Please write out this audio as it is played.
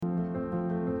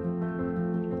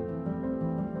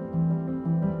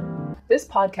This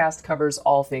podcast covers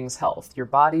all things health, your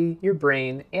body, your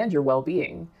brain, and your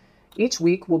well-being. Each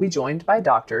week, we'll be joined by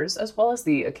doctors, as well as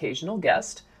the occasional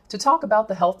guest, to talk about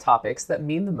the health topics that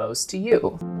mean the most to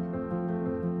you.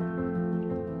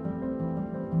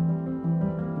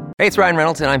 Hey, it's Ryan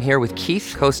Reynolds, and I'm here with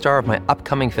Keith, co-star of my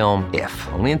upcoming film, If,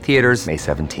 only in theaters May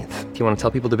 17th. Do you want to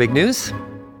tell people the big news?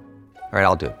 All right,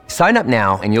 I'll do it. Sign up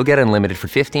now and you'll get unlimited for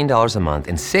 $15 a month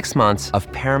and 6 months of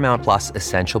Paramount Plus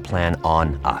Essential Plan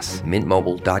on us.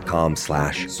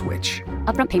 MintMobile.com/switch.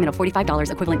 Upfront payment of $45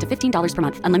 equivalent to $15 per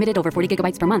month. Unlimited over 40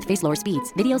 gigabytes per month. Face lower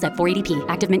speeds. Videos at 480p.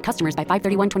 Active Mint customers by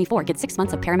 531.24 get 6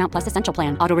 months of Paramount Plus Essential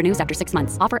Plan. Auto renews after 6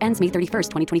 months. Offer ends May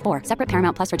 31st, 2024. Separate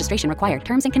Paramount Plus registration required.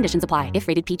 Terms and conditions apply if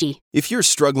rated PG. If you're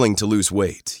struggling to lose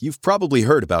weight, you've probably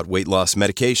heard about weight loss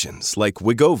medications like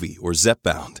Wegovy or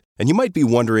Zepbound, and you might be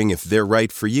wondering if they're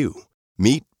right for you.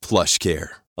 Meet PlushCare,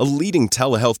 a leading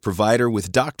telehealth provider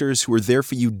with doctors who are there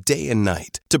for you day and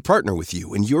night to partner with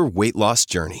you in your weight loss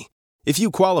journey. If you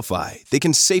qualify, they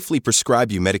can safely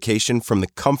prescribe you medication from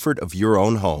the comfort of your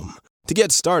own home. To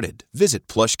get started, visit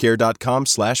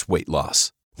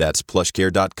plushcare.com/weight-loss. That's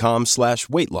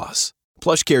plushcare.com/weight-loss.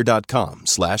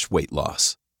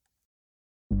 plushcare.com/weight-loss.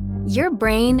 Your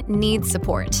brain needs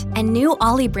support, and new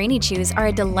Ollie Brainy Chews are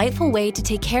a delightful way to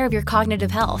take care of your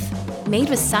cognitive health. Made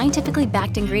with scientifically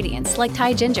backed ingredients like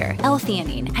Thai ginger,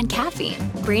 L-theanine, and caffeine,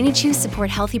 Brainy Chews support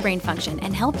healthy brain function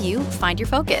and help you find your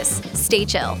focus, stay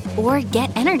chill, or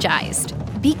get energized.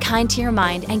 Be kind to your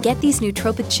mind and get these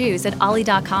nootropic chews at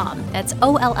ollie.com. That's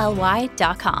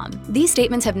OLLY.com. These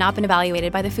statements have not been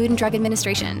evaluated by the Food and Drug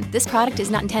Administration. This product is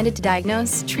not intended to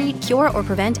diagnose, treat, cure, or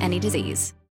prevent any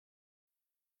disease.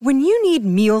 When you need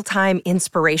mealtime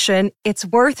inspiration, it's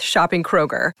worth shopping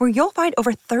Kroger, where you'll find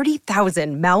over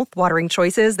 30,000 mouth-watering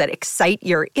choices that excite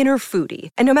your inner foodie.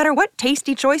 And no matter what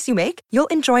tasty choice you make, you'll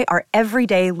enjoy our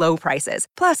everyday low prices,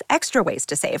 plus extra ways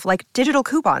to save, like digital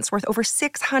coupons worth over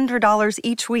 $600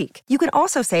 each week. You can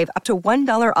also save up to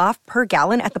 $1 off per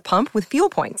gallon at the pump with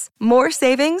fuel points. More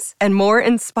savings and more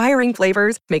inspiring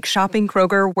flavors make shopping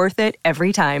Kroger worth it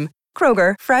every time.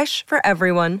 Kroger, fresh for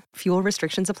everyone. Fuel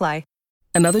restrictions apply.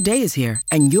 Another day is here,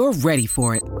 and you're ready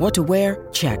for it. What to wear?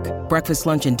 Check. Breakfast,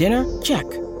 lunch, and dinner? Check.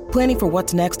 Planning for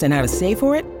what's next and how to save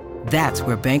for it? That's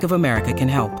where Bank of America can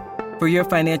help. For your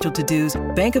financial to-dos,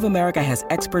 Bank of America has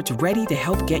experts ready to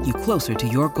help get you closer to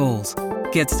your goals.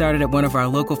 Get started at one of our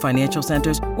local financial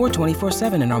centers or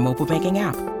 24/7 in our mobile banking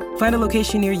app. Find a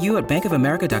location near you at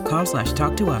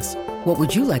bankofamerica.com/talktous. What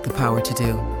would you like the power to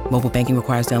do? Mobile banking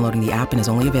requires downloading the app and is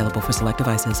only available for select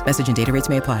devices. Message and data rates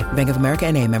may apply. Bank of America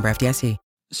N.A., member FDIC.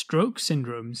 Stroke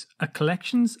syndromes are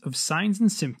collections of signs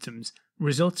and symptoms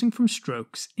resulting from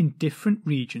strokes in different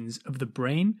regions of the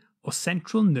brain or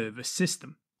central nervous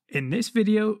system. In this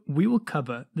video, we will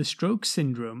cover the stroke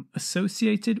syndrome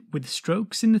associated with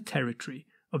strokes in the territory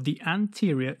of the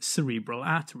anterior cerebral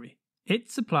artery. It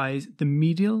supplies the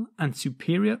medial and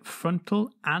superior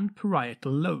frontal and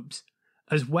parietal lobes,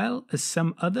 as well as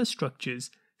some other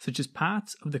structures such as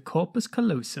parts of the corpus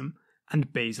callosum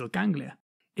and basal ganglia.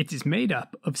 It is made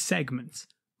up of segments.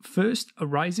 First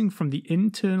arising from the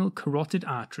internal carotid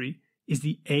artery is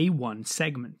the A1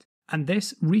 segment, and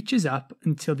this reaches up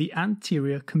until the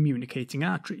anterior communicating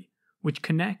artery, which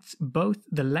connects both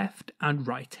the left and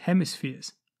right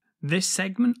hemispheres. This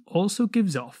segment also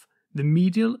gives off the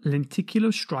medial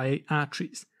lenticulostriate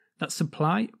arteries that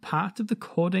supply part of the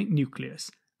caudate nucleus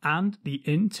and the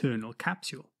internal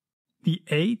capsule. The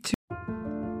A2.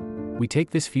 We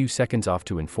take this few seconds off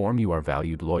to inform you, our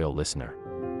valued loyal listener,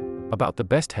 about the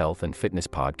best health and fitness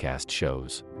podcast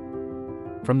shows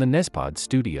from the Nespod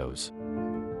Studios.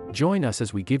 Join us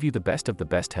as we give you the best of the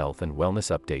best health and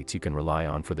wellness updates you can rely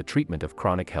on for the treatment of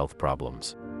chronic health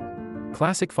problems.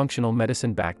 Classic functional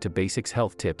medicine back to basics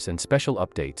health tips and special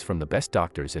updates from the best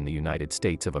doctors in the United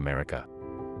States of America.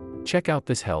 Check out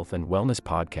this health and wellness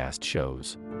podcast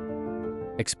shows.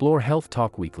 Explore Health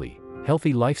Talk Weekly,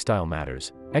 Healthy Lifestyle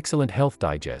Matters, Excellent Health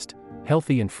Digest,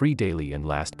 Healthy and Free Daily, and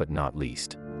last but not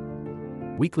least,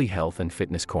 Weekly Health and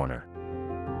Fitness Corner.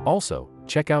 Also,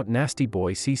 check out Nasty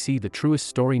Boy CC, the truest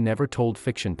story never told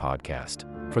fiction podcast,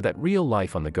 for that real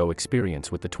life on the go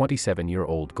experience with the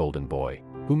 27-year-old golden boy,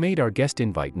 who made our guest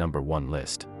invite #1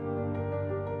 list.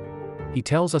 He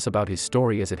tells us about his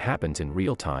story as it happens in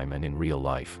real time and in real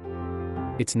life.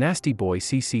 It's Nasty Boy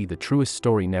CC, the truest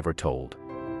story never told.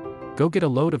 Go get a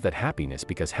load of that happiness,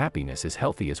 because happiness is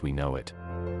healthy as we know it.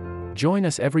 Join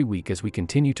us every week as we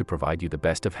continue to provide you the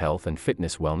best of health and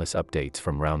fitness wellness updates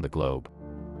from around the globe.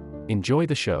 Enjoy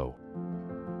the show.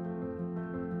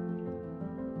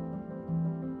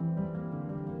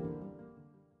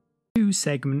 L2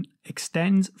 segment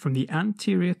extends from the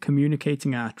anterior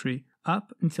communicating artery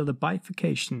up until the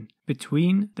bifurcation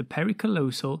between the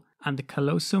pericallosal and the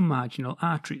callosomarginal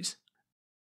arteries.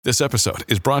 This episode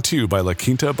is brought to you by La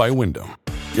Quinta by Wyndham.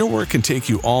 Your work can take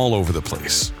you all over the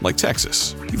place, like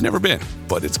Texas. You've never been,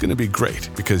 but it's going to be great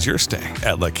because you're staying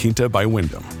at La Quinta by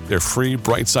Wyndham. Their free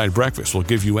Bright Side breakfast will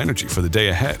give you energy for the day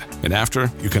ahead. And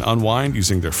after, you can unwind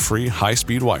using their free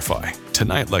high-speed Wi-Fi.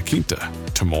 Tonight, La Quinta.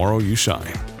 Tomorrow, you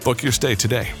shine. Book your stay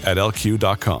today at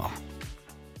lq.com.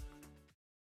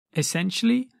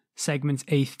 Essentially, segments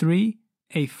A3,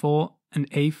 A4, and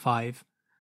A5.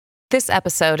 This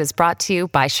episode is brought to you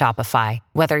by Shopify.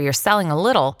 Whether you're selling a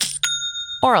little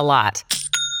or a lot,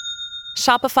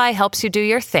 Shopify helps you do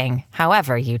your thing,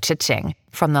 however you cha-ching.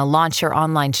 From the launch your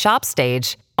online shop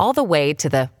stage, all the way to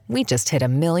the we just hit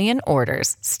 1 million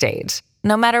orders stage.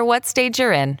 No matter what stage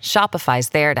you're in, Shopify's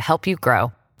there to help you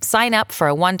grow. Sign up for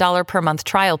a $1 per month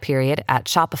trial period at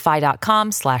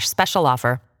shopify.com/special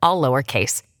offer, all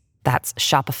lowercase. That's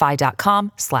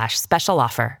shopify.com/special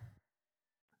offer.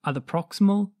 Are the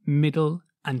proximal, middle,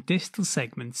 and distal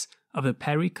segments of the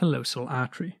pericallosal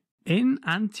artery. In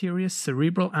anterior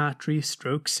cerebral artery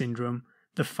stroke syndrome,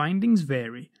 the findings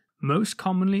vary. Most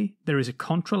commonly, there is a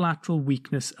contralateral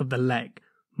weakness of the leg,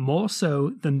 more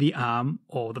so than the arm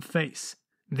or the face.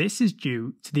 This is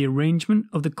due to the arrangement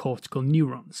of the cortical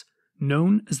neurons,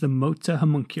 known as the motor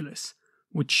homunculus,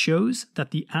 which shows that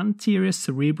the anterior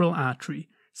cerebral artery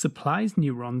supplies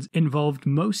neurons involved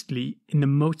mostly in the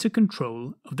motor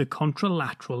control of the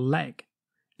contralateral leg.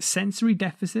 Sensory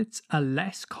deficits are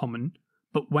less common,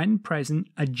 but when present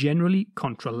are generally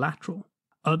contralateral.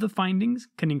 Other findings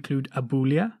can include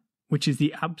abulia, which is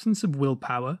the absence of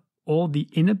willpower or the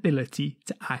inability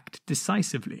to act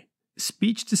decisively.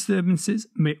 Speech disturbances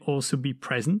may also be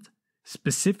present,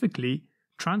 specifically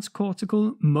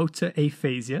transcortical motor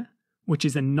aphasia, which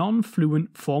is a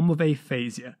non-fluent form of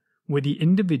aphasia where the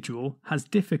individual has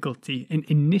difficulty in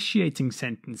initiating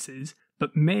sentences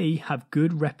but may have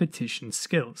good repetition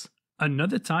skills.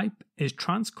 Another type is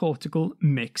transcortical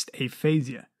mixed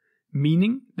aphasia,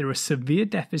 meaning there are severe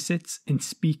deficits in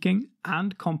speaking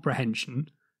and comprehension,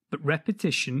 but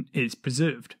repetition is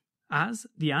preserved. As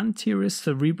the anterior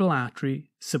cerebral artery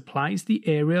supplies the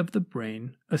area of the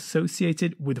brain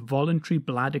associated with voluntary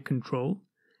bladder control,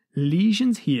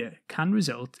 lesions here can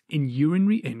result in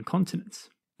urinary incontinence.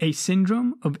 A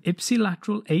syndrome of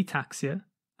ipsilateral ataxia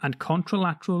and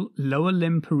contralateral lower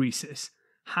limb paresis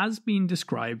has been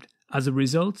described as a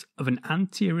result of an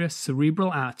anterior cerebral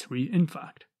artery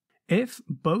infarct. If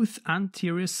both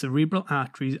anterior cerebral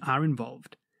arteries are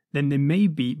involved, then there may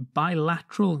be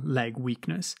bilateral leg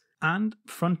weakness and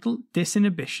frontal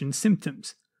disinhibition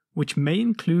symptoms, which may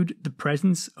include the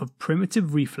presence of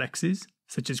primitive reflexes,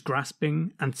 such as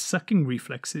grasping and sucking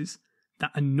reflexes,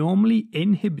 that are normally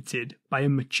inhibited by a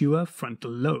mature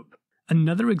frontal lobe.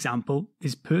 Another example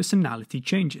is personality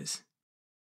changes.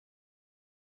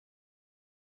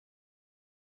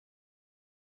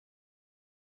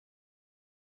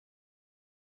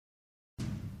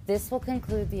 This will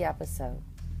conclude the episode.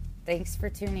 Thanks for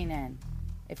tuning in.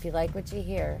 If you like what you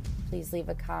hear, please leave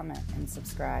a comment and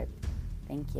subscribe. Thank you.